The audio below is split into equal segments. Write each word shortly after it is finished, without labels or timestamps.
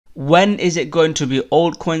When is it going to be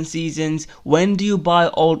altcoin seasons? When do you buy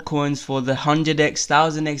altcoins for the 100x,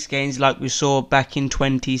 1000x gains like we saw back in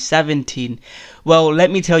 2017? Well,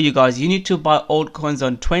 let me tell you guys, you need to buy altcoins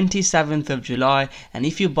on 27th of July, and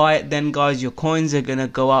if you buy it then guys, your coins are gonna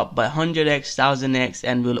go up by 100x, 1000x,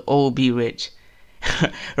 and we'll all be rich.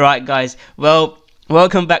 Right guys, well,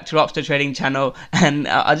 welcome back to Rocko Trading Channel, and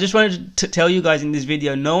I just wanted to tell you guys in this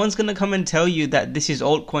video, no one's going to come and tell you that this is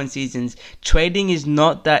altcoin seasons. Trading is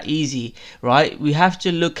not that easy, right? We have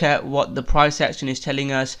to look at what the price action is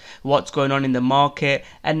telling us, what's going on in the market,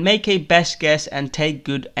 and make a best guess and take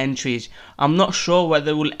good entries. I'm not sure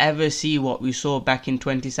whether we'll ever see what we saw back in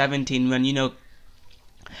 2017 when, you know,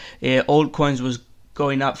 altcoins was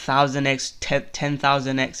going up 1000x,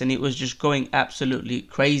 10,000x, and it was just going absolutely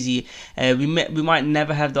crazy. We might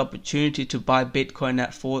never have the opportunity to buy Bitcoin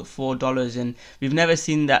at $4, and we've never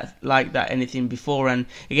seen that like that anything before. And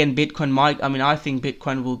again, Bitcoin I think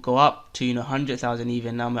Bitcoin will go up to 100,000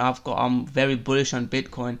 even. I'm very bullish on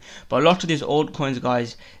Bitcoin, but a lot of these altcoins,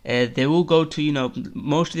 guys, they will go to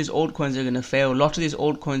most of these altcoins are gonna fail. A lot of these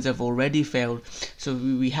altcoins have already failed, so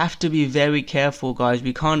we have to be very careful, guys.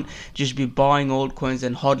 We can't just be buying altcoins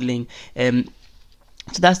and hodling.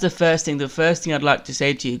 So that's the first thing. The first thing I'd like to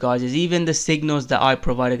say to you guys is even the signals that I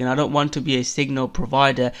provide. Again, I don't want to be a signal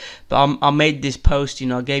provider, but I made this post,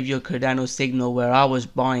 I gave you a Cardano signal where I was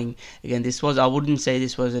buying. Again, I wouldn't say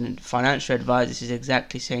this was a financial advice. This is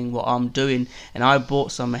exactly saying what I'm doing, and I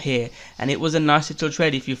bought some here, and it was a nice little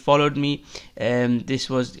trade. If you followed me, this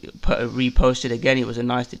was reposted again. It was a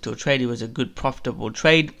nice little trade. It was a good profitable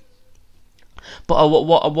trade. But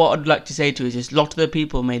what I'd like to say to you is just a lot of the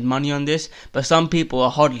people made money on this, but some people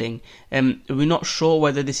are hodling. We're not sure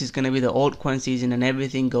whether this is going to be the altcoin season and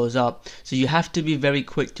everything goes up. So you have to be very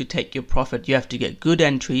quick to take your profit. You have to get good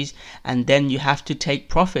entries, and then you have to take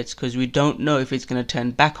profits, because we don't know if it's going to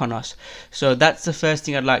turn back on us. So that's the first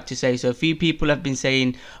thing I'd like to say. So a few people have been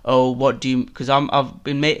saying, oh, what do you, because I've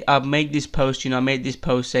made this post, I made this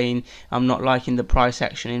post saying I'm not liking the price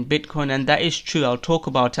action in Bitcoin, and that is true. I'll talk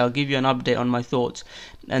about it. I'll give you an update on my thoughts.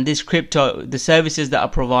 And this crypto, the services that I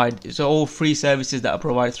provide, so all free services that I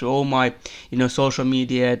provide through all my social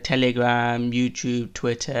media, Telegram, YouTube,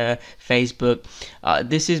 Twitter, Facebook,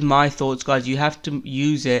 this is my thoughts, guys. You have to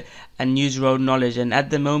use it and use your own knowledge. And at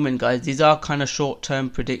the moment, guys, these are kind of short-term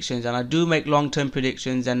predictions, and I do make long-term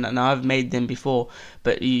predictions, and I've made them before,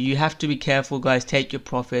 but you have to be careful, guys. Take your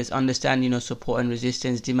profits, understand support and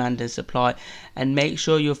resistance, demand and supply, and make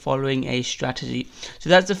sure you're following a strategy. So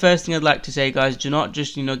that's the first thing I'd like to say, guys. Do not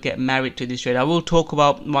just get married to this trade. I will talk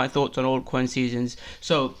about my thoughts on altcoin seasons.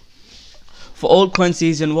 So for altcoin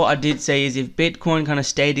season, what I did say is if Bitcoin kind of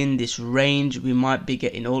stayed in this range, we might be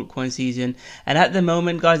getting altcoin season. And at the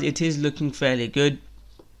moment, guys, it is looking fairly good.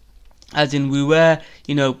 As in, we were,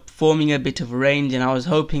 forming a bit of a range, and I was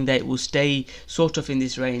hoping that it will stay sort of in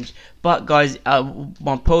this range. But guys,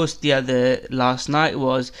 my post last night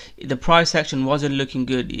was the price action wasn't looking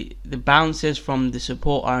good. The bounces from the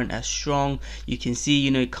support aren't as strong. You can see,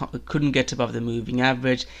 it couldn't get above the moving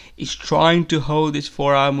average. It's trying to hold this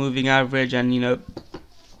 4-hour moving average, and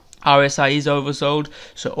RSI is oversold,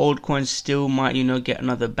 so altcoins still might get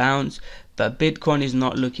another bounce, but Bitcoin is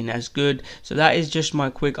not looking as good. So that is just my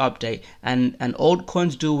quick update. And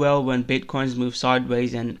altcoins do well when Bitcoins move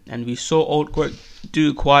sideways, and we saw altcoins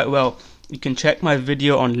do quite well. You can check my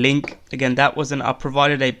video on link. Again, that wasn't, I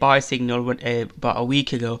provided a buy signal about a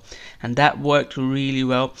week ago, and that worked really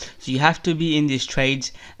well. So you have to be in these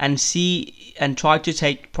trades and see and try to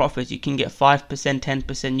take profits. You can get 5%,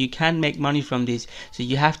 10%. You can make money from these, so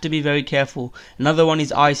you have to be very careful. Another one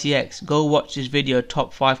is ICX. Go watch this video,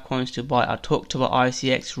 top 5 coins to buy. I talked about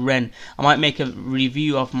ICX Ren. I might make a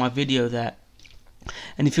review of my video there.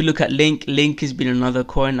 And if you look at Link has been another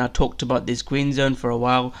coin. I talked about this green zone for a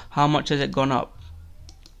while. How much has it gone up?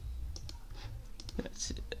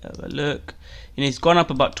 Let's have a look. It's gone up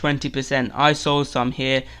about 20%. I sold some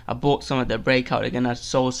here. I bought some at the breakout. Again, I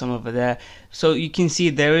sold some over there. So you can see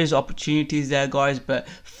there is opportunities there, guys, but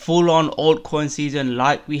full on altcoin season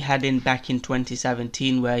like we had back in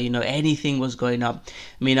 2017, where anything was going up.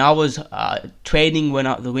 I was trading went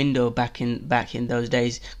out the window back in those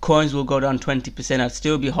days. Coins will go down 20%. I'd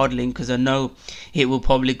still be hodling because I know it will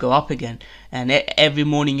probably go up again. And every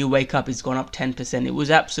morning you wake up, it's gone up 10%. It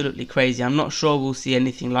was absolutely crazy. I'm not sure we'll see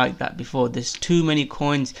anything like that before. There's too many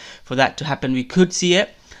coins for that to happen. We could see it.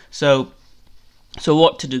 So So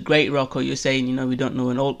what to do? Great, Rocko. You're saying, you know, we don't know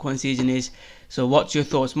when altcoin season is. So what's your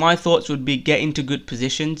thoughts? My thoughts would be get into good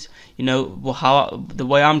positions. You know, how the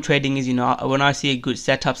way I'm trading is, you know, when I see good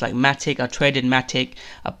setups like Matic, I traded Matic.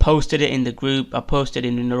 I posted it in the group. I posted it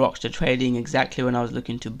in the Rockstar Trading exactly when I was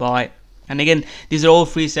looking to buy. And again, these are all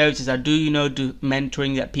free services. I do, you know, do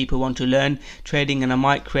mentoring that people want to learn trading, and I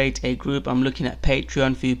might create a group. I'm looking at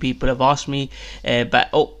Patreon. Few people have asked me,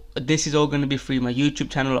 this is all going to be free. My YouTube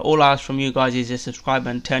channel, all I ask from you guys is a subscribe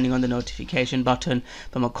and turning on the notification button,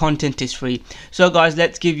 but my content is free. So guys,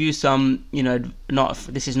 let's give you some, you know,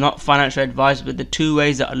 this is not financial advice, but the 2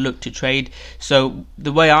 ways that I look to trade. So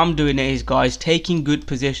the way I'm doing it is, guys, taking good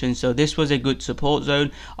positions. So this was a good support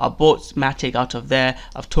zone. I bought Matic out of there.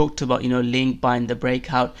 I've talked about, you know, Link buying the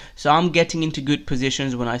breakout. So I'm getting into good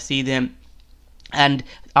positions when I see them, and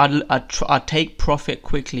I take profit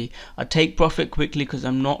quickly. I take profit quickly because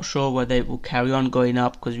I'm not sure whether it will carry on going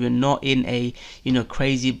up, because we're not in a, you know,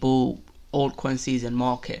 crazy bull altcoin season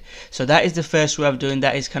market. So that is the first way of doing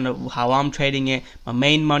that. Is kind of how I'm trading it. My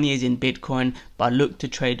main money is in Bitcoin, but I look to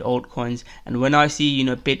trade altcoins. And when I see, you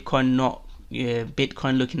know, Bitcoin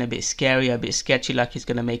looking a bit scary, a bit sketchy, like it's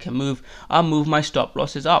going to make a move, I'll move my stop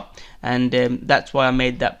losses up. And that's why I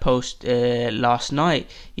made that post last night,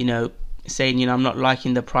 you know, saying, you know, I'm not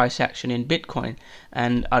liking the price action in Bitcoin,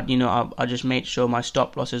 and I just made sure my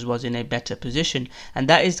stop losses was in a better position. And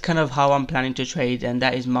that is kind of how I'm planning to trade, and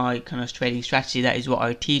that is my kind of trading strategy. That is what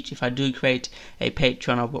I teach. If I do create a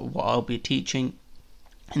Patreon of what I'll be teaching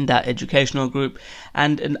in that educational group.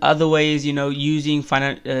 And another way is, you know, using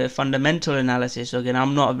fundamental analysis. So again,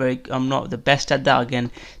 I'm not the best at that.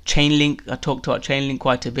 Again, Chainlink, I talked about Chainlink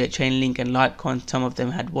quite a bit. Chainlink and Litecoin, some of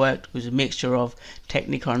them had worked. It was a mixture of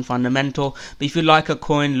technical and fundamental. But if you like a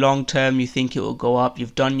coin long term, you think it will go up,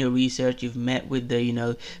 you've done your research, you've met with the, you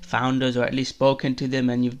know, founders, or at least spoken to them,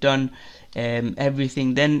 and you've done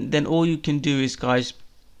everything, then all you can do is, guys,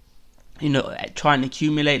 you know, try and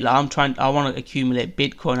accumulate. Like I want to accumulate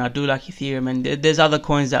Bitcoin. I do like Ethereum, and there's other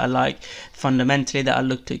coins that I like fundamentally that I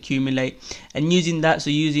look to accumulate. And using that,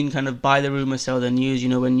 so using kind of buy the rumor, sell the news. You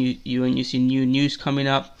know, when you see new news coming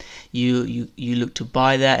up, you look to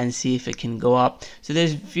buy that and see if it can go up. So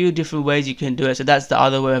there's a few different ways you can do it. So that's the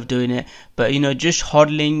other way of doing it. But, you know, just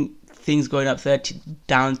hodling things going up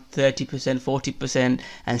down 30%, 40%,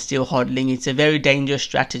 and still hodling, it's a very dangerous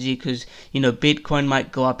strategy, because, you know, Bitcoin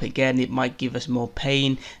might go up again, it might give us more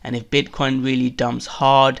pain. And if Bitcoin really dumps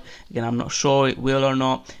hard, again, I'm not sure it will or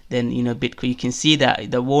not, then, you know, Bitcoin, you can see that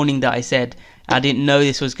the warning that I said, I didn't know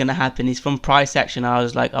this was going to happen, is from price action. I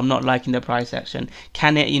was like, I'm not liking the price action.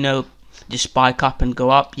 Can it, you know, just spike up and go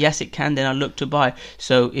up? Yes, it can. Then I look to buy.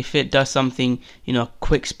 So if it does something, you know,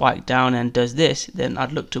 quick spike down and does this, then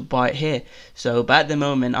I'd look to buy it here. So, but at the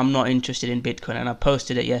moment, I'm not interested in Bitcoin, and I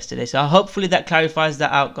posted it yesterday. So hopefully that clarifies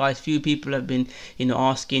that out, guys. Few people have been, you know,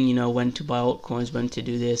 asking, you know, when to buy altcoins, when to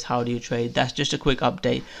do this, how do you trade. That's just a quick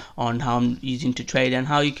update on how I'm using to trade, and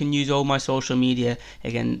how you can use all my social media.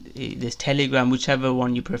 Again, there's Telegram, whichever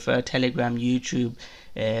one you prefer, Telegram, YouTube,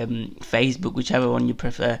 Facebook, whichever one you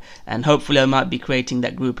prefer. And hopefully I might be creating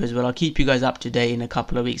that group as well. I'll keep you guys up to date in a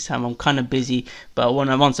couple of weeks time. I'm kind of busy, but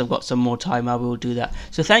once I've got some more time, I will do that.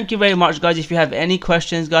 So thank you very much, guys. If you have any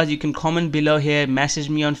questions, guys, you can comment below here, message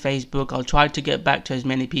me on Facebook. I'll try to get back to as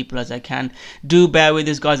many people as I can. Do bear with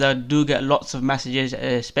us, guys. I do get lots of messages,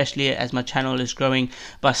 especially as my channel is growing,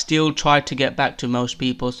 but I still try to get back to most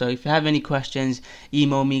people. So if you have any questions,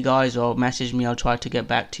 email me, guys, or message me. I'll try to get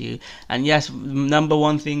back to you. And yes, number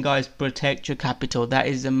one thing, guys, protect your capital. That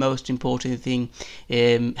is the most important thing.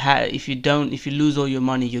 If you lose all your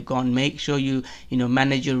money, you're gone. Make sure you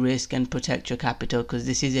manage your risk and protect your capital, because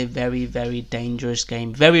this is a very, very dangerous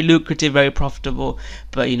game. Very lucrative, very profitable,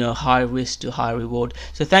 but, you know, high risk to high reward.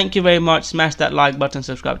 So thank you very much. Smash that like button,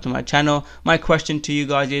 subscribe to my channel. My question to you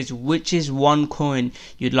guys is, which is one coin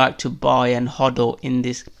you'd like to buy and hodl in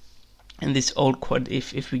this altcoin,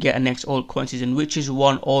 if we get a next altcoin season? Which is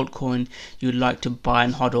one altcoin you'd like to buy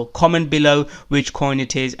and hodl? Comment below which coin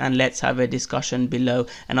it is, and let's have a discussion below.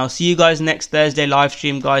 And I'll see you guys next Thursday live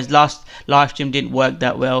stream, guys. Last live stream didn't work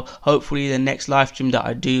that well. Hopefully the next live stream that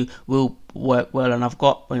I do will work well, and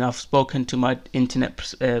I've spoken to my internet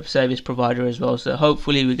service provider as well, so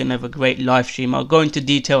hopefully we're gonna have a great live stream. I'll go into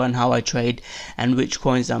detail on how I trade and which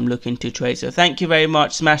coins I'm looking to trade. So thank you very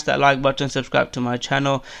much. Smash that like button, subscribe to my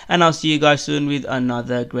channel, and I'll see you guys soon with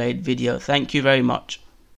another great video. Thank you very much.